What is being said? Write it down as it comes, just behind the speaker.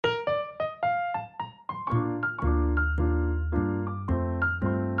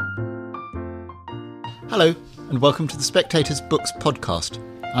Hello, and welcome to the Spectator's Books podcast.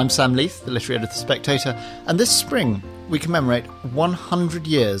 I'm Sam Leith, the literary editor of The Spectator, and this spring we commemorate 100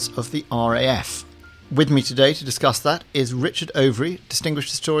 years of the RAF. With me today to discuss that is Richard Overy, distinguished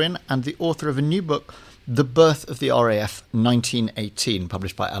historian and the author of a new book, The Birth of the RAF, 1918,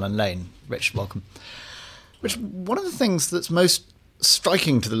 published by Alan Lane. Rich, welcome. Rich, one of the things that's most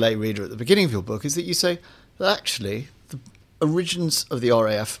striking to the lay reader at the beginning of your book is that you say that actually the origins of the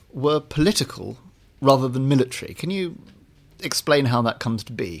RAF were political rather than military. Can you explain how that comes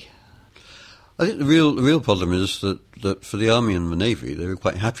to be? I think the real problem is that for the Army and the Navy, they were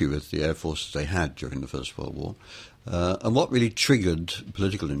quite happy with the air forces they had during the First World War. And what really triggered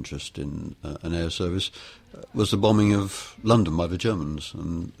political interest in an air service was the bombing of London by the Germans.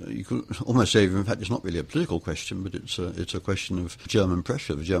 And you could almost say, in fact, it's not really a political question, but it's a question of German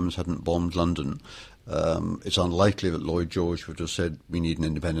pressure. The Germans hadn't bombed London. It's unlikely that Lloyd George would have said we need an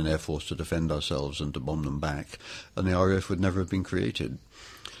independent air force to defend ourselves and to bomb them back, and the RAF would never have been created.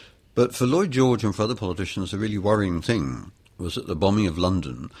 But for Lloyd George and for other politicians, the really worrying thing was that the bombing of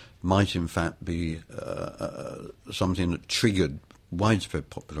London might in fact be something that triggered widespread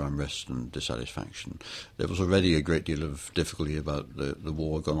popular unrest and dissatisfaction. There was already a great deal of difficulty about the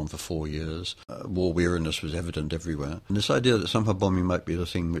war going on for 4 years. War weariness was evident everywhere. And this idea that somehow bombing might be the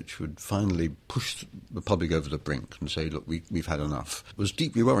thing which would finally push the public over the brink and say, look, we've had enough, was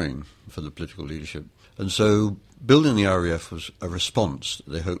deeply worrying for the political leadership. And so building the RAF was a response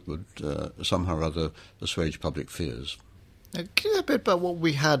that they hoped would somehow or other assuage public fears. Now, can you say a bit about what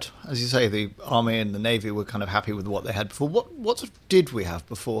we had? As you say, the Army and the Navy were kind of happy with what they had before. What sort of did we have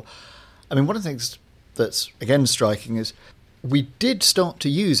before? I mean, one of the things that's, again, striking is we did start to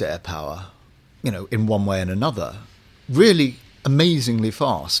use air power, in one way and another, really amazingly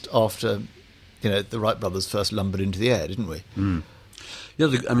fast after, the Wright brothers first lumbered into the air, didn't we? Mm. Yeah,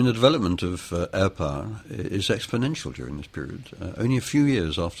 the development of air power is exponential during this period. Only a few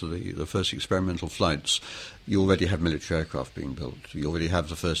years after the first experimental flights, you already have military aircraft being built. You already have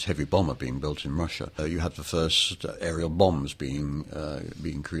the first heavy bomber being built in Russia. You have the first aerial bombs being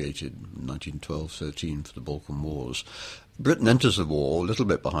created in 1912-13 for the Balkan Wars. Britain enters the war a little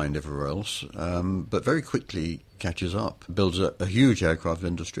bit behind everywhere else, but very quickly catches up, builds a huge aircraft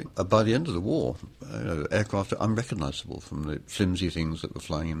industry. By the end of the war, aircraft are unrecognisable from the flimsy things that were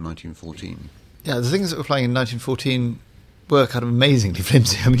flying in 1914. Yeah, the things that were flying in 1914 were kind of amazingly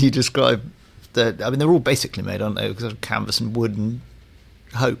flimsy. I mean, you describe they're all basically made, aren't they, because of canvas and wood and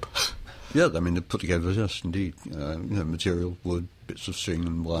hope. Yeah, I mean, they're put together, yes, indeed. Material, wood, bits of string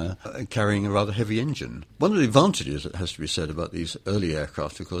and wire, carrying a rather heavy engine. One of the advantages that has to be said about these early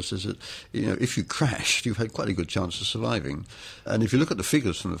aircraft, of course, is that, if you crashed, you've had quite a good chance of surviving. And if you look at the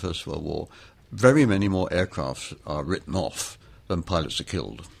figures from the First World War, very many more aircraft are written off than pilots are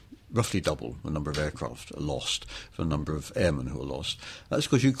killed. Roughly double the number of aircraft are lost for the number of airmen who are lost. That's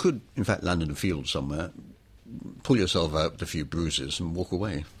because you could, in fact, land in a field somewhere, pull yourself out with a few bruises and walk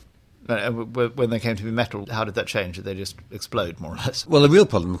away. When they came to be metal, how did that change? Did they just explode, more or less? Well, the real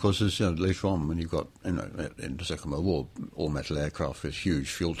problem, of course, is later on when you've got, in the Second World War, all metal aircraft with huge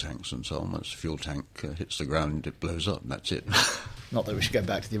fuel tanks and so on. Once the fuel tank hits the ground, it blows up, and that's it. Not that we should go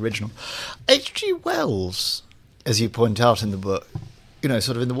back to the original. H.G. Wells, as you point out in the book, sort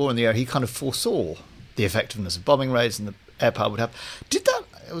of in The War in the Air, he kind of foresaw the effectiveness of bombing raids and the air power would have. Did that,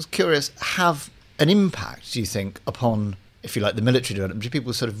 I was curious, have an impact, do you think, upon, if you like, the military development? Do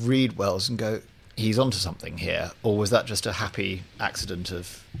people sort of read Wells and go, he's onto something here? Or was that just a happy accident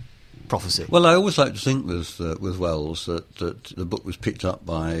of prophecy? Well, I always like to think with Wells that the book was picked up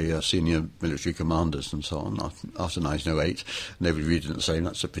by senior military commanders and so on after 1908, and they would read it and say,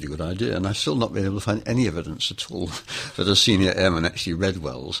 that's a pretty good idea. And I've still not been able to find any evidence at all that a senior airman actually read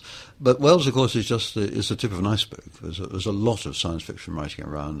Wells. But Wells, of course, is the tip of an iceberg. There's a lot of science fiction writing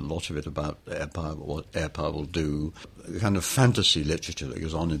around, a lot of it about air power, what air power will do, the kind of fantasy literature that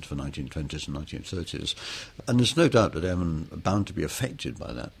goes on into the 1920s and 1930s. And there's no doubt that airmen are bound to be affected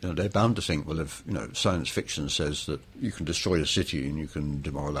by that. They're bound to think, well, if science fiction says that you can destroy a city and you can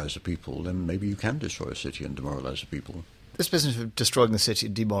demoralise the people, then maybe you can destroy a city and demoralise the people. This business of destroying the city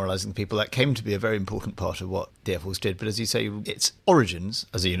and demoralising the people, that came to be a very important part of what the Air Force did. But as you say, its origins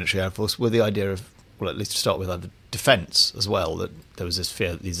as a unitary Air Force were the idea of, well, at least to start with, either defence as well, that there was this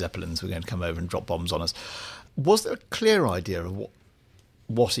fear that these Zeppelins were going to come over and drop bombs on us. Was there a clear idea of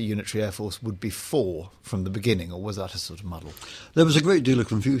what a unitary air force would be for from the beginning, or was that a sort of muddle? There was a great deal of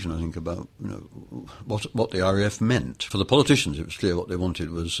confusion, I think, about what the RAF meant. For the politicians, it was clear what they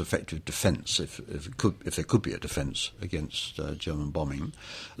wanted was effective defence, if there could be a defence against German bombing.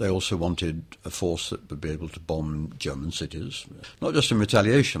 They also wanted a force that would be able to bomb German cities, not just in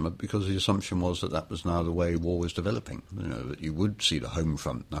retaliation, but because the assumption was that was now the way war was developing. That you would see the home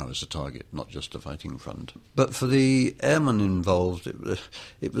front now as a target, not just the fighting front. But for the airmen involved,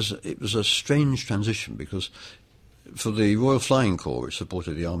 it was a strange transition, because for the Royal Flying Corps, which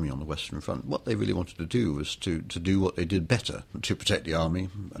supported the army on the Western Front, what they really wanted to do was to do what they did better, to protect the army,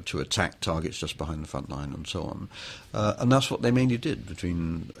 to attack targets just behind the front line and so on. And that's what they mainly did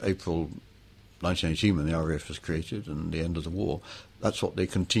between April 1918, when the RAF was created, and the end of the war. That's what they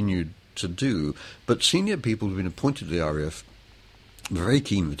continued to do. But senior people who've been appointed to the RAF were very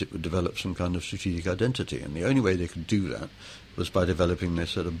keen that it would develop some kind of strategic identity, and the only way they could do that was by developing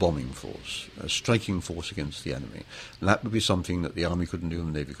this sort of bombing force, a striking force against the enemy. And that would be something that the Army couldn't do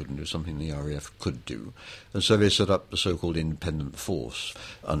and the Navy couldn't do, something the RAF could do. And so they set up the so-called independent force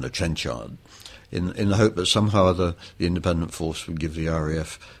under Trenchard, in the hope that somehow or other the independent force would give the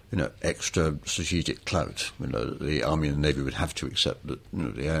RAF extra strategic clout. The Army and the Navy would have to accept that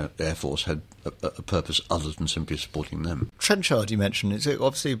the Air Force had a purpose other than simply supporting them. Trenchard, you mentioned, is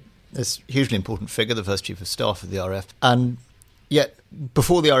obviously this hugely important figure, the first Chief of Staff of the RAF, and yet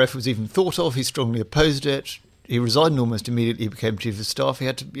before the RAF was even thought of, he strongly opposed it. He resigned and almost immediately became Chief of Staff. He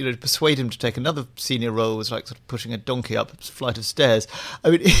had to, to persuade him to take another senior role. It was like sort of pushing a donkey up a flight of stairs. I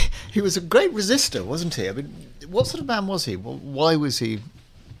mean, he was a great resistor, wasn't he? I mean, what sort of man was he? Why was he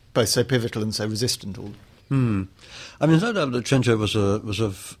both so pivotal and so resistant? I mean, there's no doubt that Trenchard was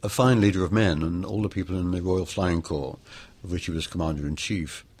a fine leader of men, and all the people in the Royal Flying Corps, of which he was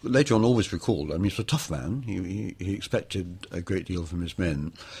Commander-in-Chief, later on always recalled, I mean, he was a tough man. He expected a great deal from his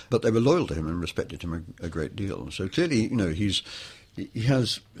men, but they were loyal to him and respected him a great deal. So clearly, he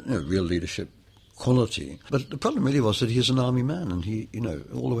has real leadership quality. But the problem really was that he is an army man, and he,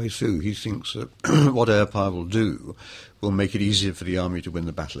 all the way through, he thinks that what air power will do will make it easier for the army to win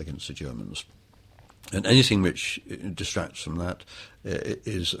the battle against the Germans. And anything which distracts from that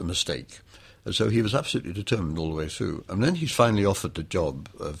is a mistake. And so he was absolutely determined all the way through. And then he's finally offered the job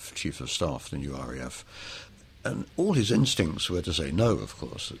of Chief of Staff, the new RAF. And all his instincts were to say no, of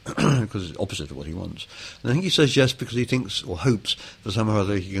course, because it's opposite of what he wants. And I think he says yes because he thinks or hopes that somehow or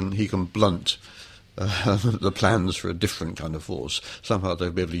other he can blunt the plans for a different kind of force. Somehow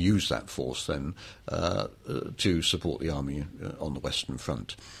they'll be able to use that force then to support the army on the Western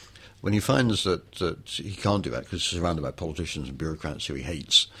Front. When he finds that he can't do that because he's surrounded by politicians and bureaucrats who he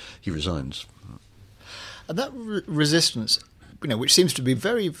hates, he resigns. And that resistance, which seems to be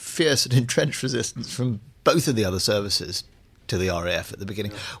very fierce and entrenched resistance from both of the other services to the RAF at the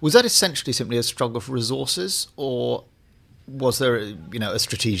beginning, was that essentially simply a struggle for resources, or was there a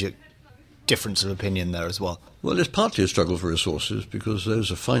strategic difference of opinion there as well? Well, it's partly a struggle for resources because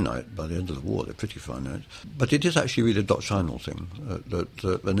those are finite by the end of the war. They're pretty finite. But it is actually really a doctrinal thing that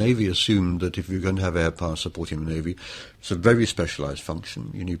the Navy assumed that if you're going to have air power supporting the Navy, it's a very specialised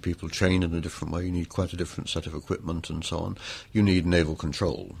function. You need people trained in a different way. You need quite a different set of equipment and so on. You need naval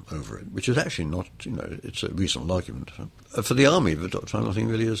control over it, which is actually not, it's a reasonable argument. For the Army, the doctrinal thing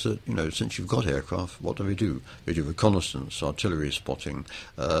really is that, since you've got aircraft, what do? They do reconnaissance, artillery spotting.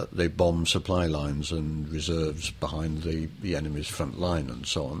 They bomb supply lines and reserves behind the enemy's front line and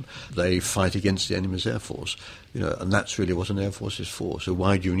so on. They fight against the enemy's air force, and that's really what an air force is for. So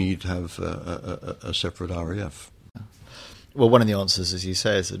why do you need to have a separate RAF? Well, one of the answers, as you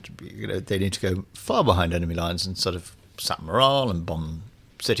say, is that they need to go far behind enemy lines and sort of sap morale and bomb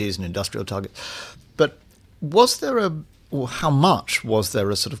cities and industrial targets. But was there how much was there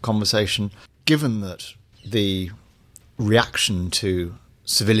a sort of conversation, given that the reaction to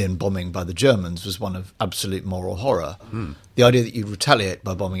civilian bombing by the Germans was one of absolute moral horror? The idea that you'd retaliate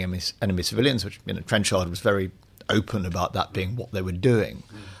by bombing enemy civilians, which Trenchard was very open about that being what they were doing.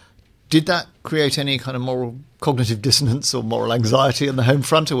 Did that create any kind of moral cognitive dissonance or moral anxiety on the home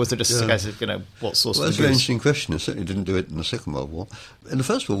front, or was it just a case of, what source of Well, that's a very interesting question. It certainly didn't do it in the Second World War. In the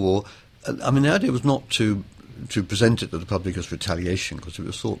First World War, I mean, the idea was not to present it to the public as retaliation, because it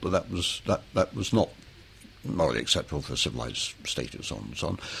was thought that was not morally acceptable for a civilised state and so on and so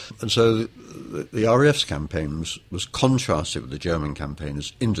on. And so the RAF's campaign was contrasted with the German campaign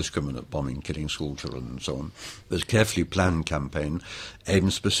as indiscriminate bombing, killing school children and so on. It was a carefully planned campaign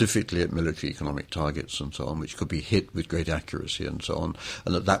aimed specifically at military economic targets and so on, which could be hit with great accuracy and so on,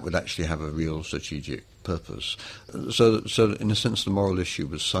 and that would actually have a real strategic purpose. So in a sense, the moral issue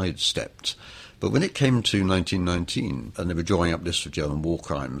was sidestepped But when it came to 1919, and they were drawing up lists of German war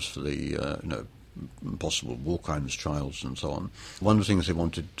crimes for the possible war crimes trials and so on, one of the things they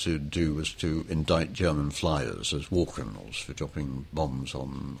wanted to do was to indict German flyers as war criminals for dropping bombs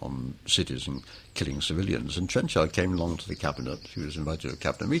on cities and killing civilians. And Trenchard came along to the cabinet. He was invited to a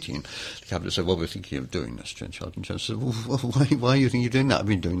cabinet meeting. The cabinet said, "Well, we're thinking of doing this, Trenchard." And Trenchard said, "Well, why are you thinking of doing that? I've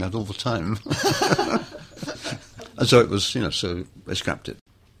been doing that all the time." And so it was, so they scrapped it.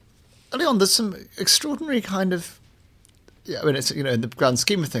 Leon, there's some extraordinary kind of, I mean, it's, in the grand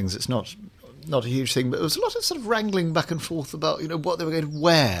scheme of things, it's not a huge thing, but there was a lot of sort of wrangling back and forth about, what they were going to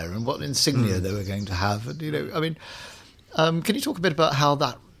wear and what insignia they were going to have. And, can you talk a bit about how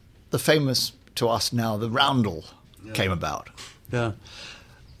the famous to us now, the roundel, came about? Yeah.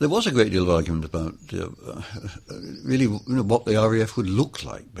 There was a great deal of argument about really what the RAF would look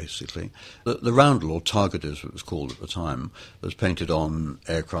like, basically. The roundel, or target as it was called at the time, was painted on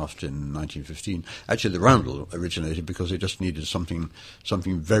aircraft in 1915. Actually, the roundel originated because they just needed something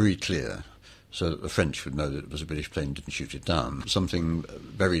very clear, so that the French would know that it was a British plane, didn't shoot it down. Something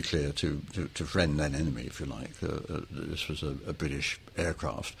very clear to friend and enemy, if you like. This was a British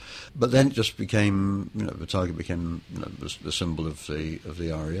aircraft. But then it just became, the target became the symbol of the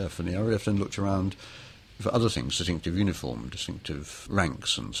RAF. And the RAF then looked around for other things, distinctive uniform, distinctive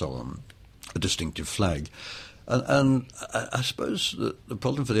ranks and so on, a distinctive flag. And I suppose that the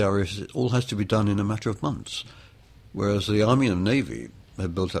problem for the RAF is it all has to be done in a matter of months, whereas the Army and Navy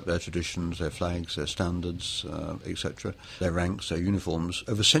have built up their traditions, their flags, their standards, etc., their ranks, their uniforms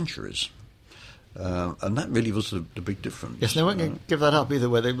over centuries. And that really was the big difference. Yes, they won't give that up either,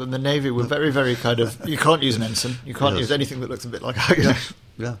 where the Navy were very, very kind of, you can't use an ensign, you can't use anything that looks a bit like...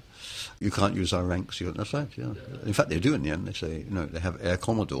 Yeah. You can't use our ranks. That's right, yeah. In fact, they do in the end. They say, they have Air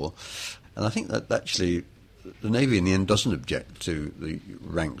Commodore. And I think that actually the Navy in the end doesn't object to the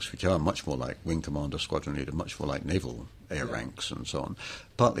ranks, which are much more like Wing Commander, Squadron Leader, much more like naval air ranks and so on.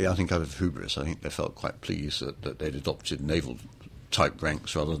 Partly, I think, out of hubris. I think they felt quite pleased that they'd adopted naval-type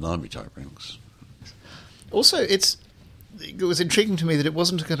ranks rather than army-type ranks. Also, it was intriguing to me that it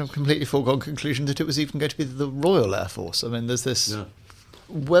wasn't a kind of completely foregone conclusion that it was even going to be the Royal Air Force. I mean, there's this... Yeah.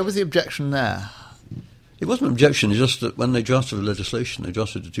 Where was the objection there? It wasn't an objection, it's just that when they drafted the legislation, they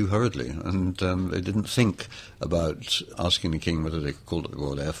drafted it too hurriedly, and they didn't think about asking the King whether they could call it the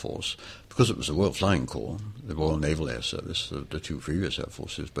Royal Air Force, because it was the Royal Flying Corps, the Royal Naval Air Service, the two previous air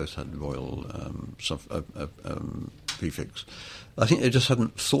forces both had the Royal prefix. I think they just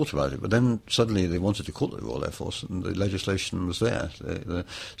hadn't thought about it, but then suddenly they wanted to call it the Royal Air Force, and the legislation was there.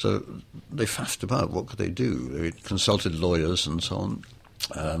 So they faffed about, what could they do? They consulted lawyers and so on,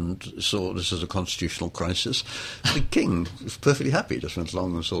 and saw this as a constitutional crisis. The King was perfectly happy, just went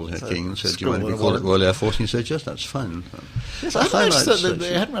along and saw the King and said, "Do you want to call it Royal Air Force?" And he said, "Yes, that's fine." Yes, I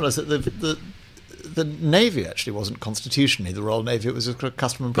hadn't realised that the Navy actually wasn't constitutionally the Royal Navy, it was a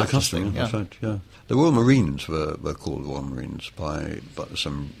custom and practice thing. That's right, yeah. The Royal Marines were called Royal Marines by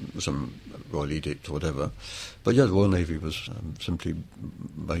some royal edict or whatever. But yeah, the Royal Navy was simply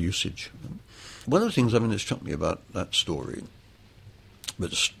by usage. One of the things, that struck me about that story,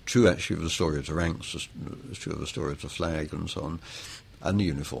 but it's true actually of the story of the ranks, it's true of the story of the flag and so on, and the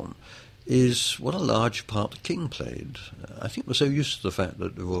uniform, is what a large part the King played. I think we're so used to the fact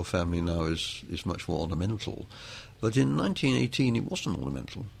that the royal family now is much more ornamental, but in 1918 it wasn't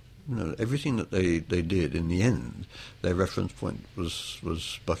ornamental. Everything that they did in the end, their reference point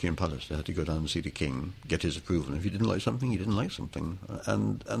was Buckingham Palace. They had to go down and see the King, get his approval. And if you didn't like something, you didn't like something.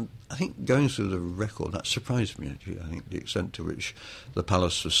 And I think going through the record, that surprised me, actually. I think the extent to which the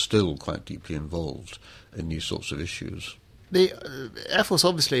palace was still quite deeply involved in these sorts of issues. The Air Force,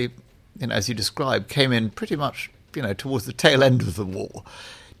 obviously, as you described, came in pretty much, towards the tail end of the war.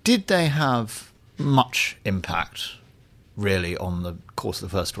 Did they have much impact, really, on the course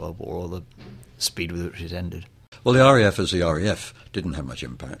of the First World War, or the speed with which it ended? Well, the RAF as the RAF didn't have much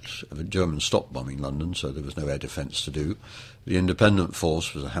impact. The Germans stopped bombing London, so there was no air defence to do. The independent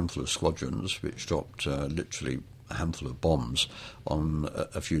force was a handful of squadrons, which dropped literally a handful of bombs on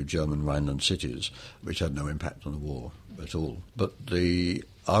a few German Rhineland cities, which had no impact on the war at all. But the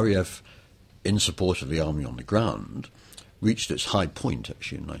RAF, in support of the army on the ground, reached its high point,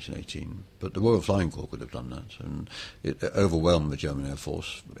 actually, in 1918. But the Royal Flying Corps could have done that, and it overwhelmed the German Air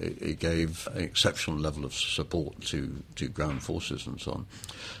Force. It gave an exceptional level of support to ground forces and so on.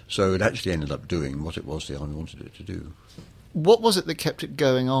 So it actually ended up doing what it was the army wanted it to do. What was it that kept it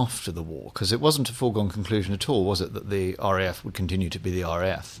going after the war? Because it wasn't a foregone conclusion at all, was it, that the RAF would continue to be the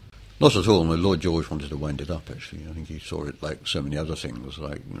RAF? Not at all. No, Lord George wanted to wind it up, actually. I think he saw it, like so many other things,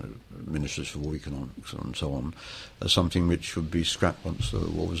 like ministers for war economics and so on, as something which would be scrapped once the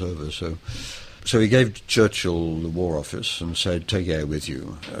war was over. So So he gave Churchill the War Office and said, take air with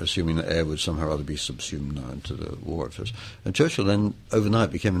you, assuming that air would somehow or other be subsumed now into the War Office. And Churchill then,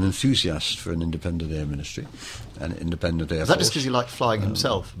 overnight, became an enthusiast for an independent air ministry, an independent air force. Is that just because he liked flying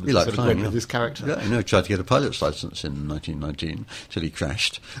himself? He liked flying, with his character? Yeah, he tried to get a pilot's licence in 1919, till he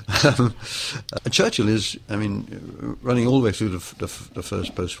crashed. Churchill is, running all the way through the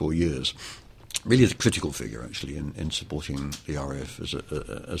first post-war years, really is a critical figure, actually, in supporting the RAF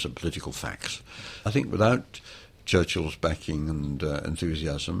as a political fact. I think without Churchill's backing and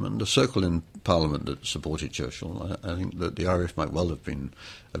enthusiasm, and the circle in Parliament that supported Churchill, I think that the RAF might well have been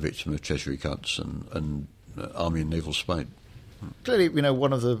a victim of treasury cuts and army and naval spite. Clearly,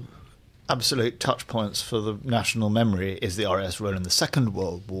 one of the absolute touch points for the national memory is the RAF's role in the Second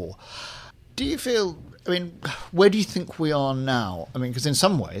World War. Do you feel... where do you think we are now? Because in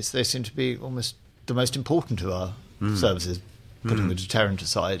some ways they seem to be almost the most important of our services, putting the deterrent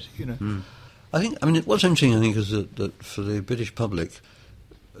aside, I think, what's interesting, is that for the British public,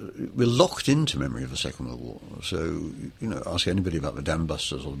 we're locked into memory of the Second World War. So, ask anybody about the Dam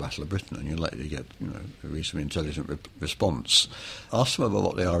Busters or the Battle of Britain, and you're likely to get, a reasonably intelligent response. Ask them about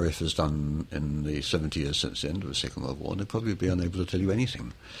what the RAF has done in the 70 years since the end of the Second World War, and they'd probably be unable to tell you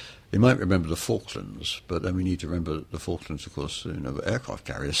anything. They might remember the Falklands, but then we need to remember the Falklands, of course, were aircraft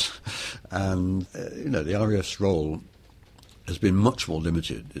carriers. And, the RAF's role has been much more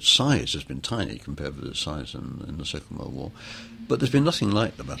limited. Its size has been tiny compared with its size in the Second World War. But there's been nothing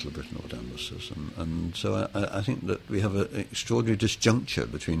like the Battle of Britain or Dam Busters. And so I think that we have an extraordinary disjuncture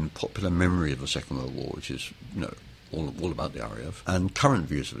between popular memory of the Second World War, which is, all about the RAF, and current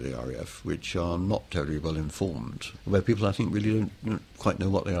views of the RAF, which are not terribly well informed, where people, I think, really don't quite know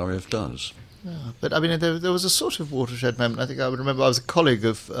what the RAF does. Yeah, but there was a sort of watershed moment. I think I would remember I was a colleague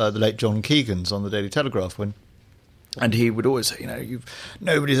of the late John Keegan's on the Daily Telegraph and he would always say,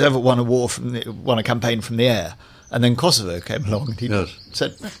 nobody's ever won a campaign from the air. And then Kosovo came along and he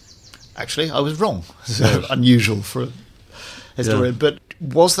said, actually, I was wrong. So unusual for a historian. Yeah. But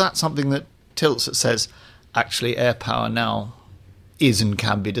was that something that tilts, that says, actually air power now is and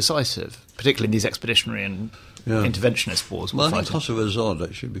can be decisive, particularly in these expeditionary and interventionist wars? Well, I think Kosovo is odd,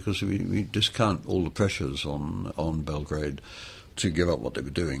 actually, because we discount all the pressures on Belgrade to give up what they were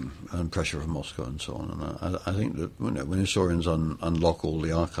doing, and pressure from Moscow and so on. And I think that when historians unlock all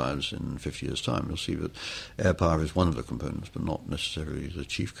the archives in 50 years' time, you'll see that air power is one of the components, but not necessarily the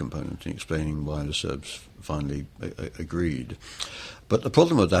chief component in explaining why the Serbs finally agreed. But the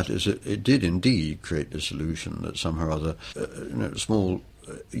problem with that is it did indeed create this illusion that somehow or other small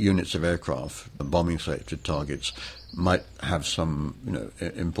units of aircraft, bombing selected targets, might have some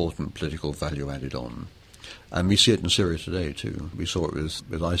important political value added on. And we see it in Syria today too. We saw it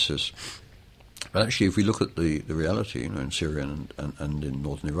with ISIS. But actually, if we look at the reality, in Syria and in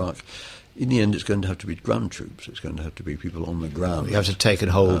northern Iraq, in the end, it's going to have to be ground troops. It's going to have to be people on the ground. You have to take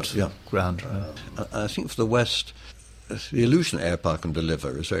and hold ground. I think for the West, the illusion that air power can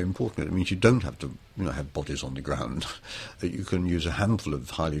deliver is very important. It means you don't have to have bodies on the ground. You can use a handful of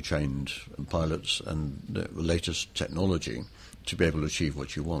highly trained pilots and the latest technology to be able to achieve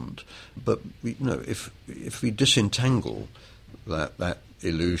what you want. But if we disentangle that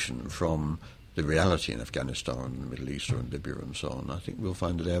illusion from the reality in Afghanistan and the Middle East or in Libya and so on, I think we'll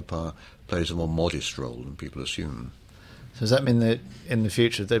find that air power plays a more modest role than people assume. So does that mean that in the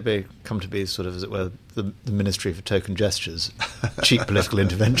future they'd come to be sort of, as it were, the Ministry for Token Gestures, cheap political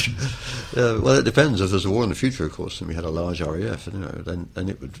intervention? Well, it depends. If there's a war in the future, of course, and we had a large RAF, then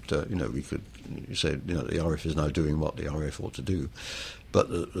it would, we could say, the RAF is now doing what the RAF ought to do. But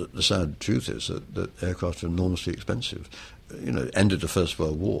the sad truth is that aircraft are enormously expensive. Ended the First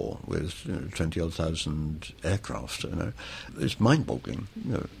World War with 20-odd thousand aircraft. It's mind-boggling.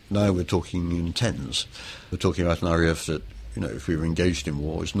 Now we're talking in tens. We're talking about an RAF that, if we were engaged in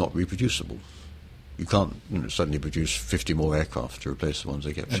war, is not reproducible. You can't suddenly produce 50 more aircraft to replace the ones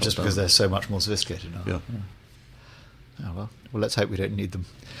they get shot down. Just because they're so much more sophisticated now. Yeah. Oh, well, let's hope we don't need them.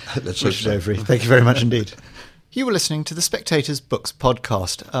 Let's hope so. Richard Overy, thank you very much indeed. You were listening to the Spectator's Books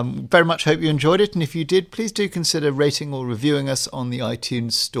podcast. Very much hope you enjoyed it, and if you did, please do consider rating or reviewing us on the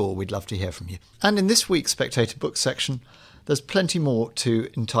iTunes store. We'd love to hear from you. And in this week's Spectator Books section, there's plenty more to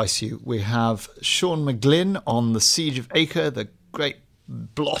entice you. We have Sean McGlynn on the Siege of Acre, the great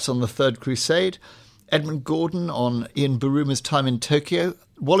blot on the Third Crusade, Edmund Gordon on Ian Baruma's time in Tokyo,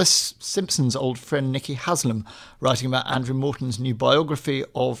 Wallace Simpson's old friend Nicky Haslam writing about Andrew Morton's new biography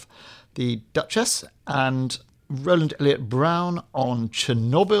of the Duchess, and Roland Elliott Brown on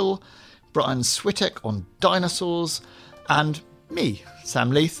Chernobyl, Brian Switek on dinosaurs, and me,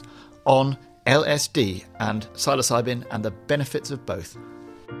 Sam Leith, on LSD and psilocybin and the benefits of both.